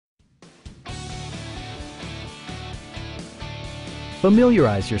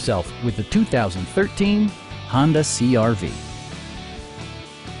Familiarize yourself with the 2013 Honda CR-V.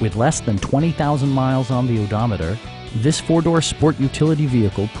 With less than 20,000 miles on the odometer, this four-door sport utility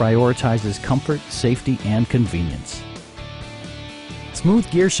vehicle prioritizes comfort, safety, and convenience. Smooth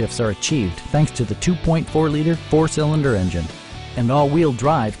gear shifts are achieved thanks to the 2.4-liter four-cylinder engine, and all-wheel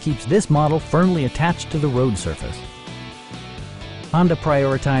drive keeps this model firmly attached to the road surface. Honda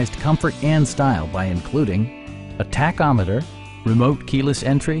prioritized comfort and style by including a tachometer, remote keyless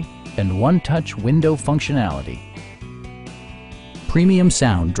entry, and one-touch window functionality. Premium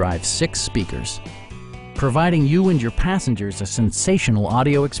sound drives 6 speakers, providing you and your passengers a sensational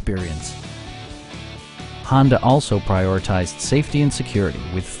audio experience. Honda also prioritized safety and security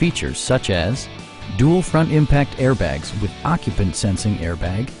with features such as dual front impact airbags with occupant sensing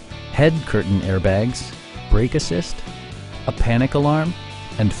airbag, head curtain airbags, brake assist, a panic alarm,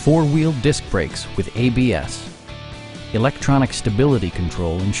 and 4-wheel disc brakes with ABS. Electronic stability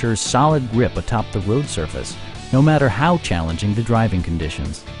control ensures solid grip atop the road surface, no matter how challenging the driving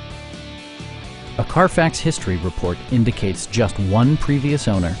conditions. A Carfax history report indicates just one previous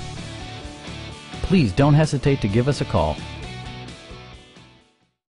owner. Please don't hesitate to give us a call.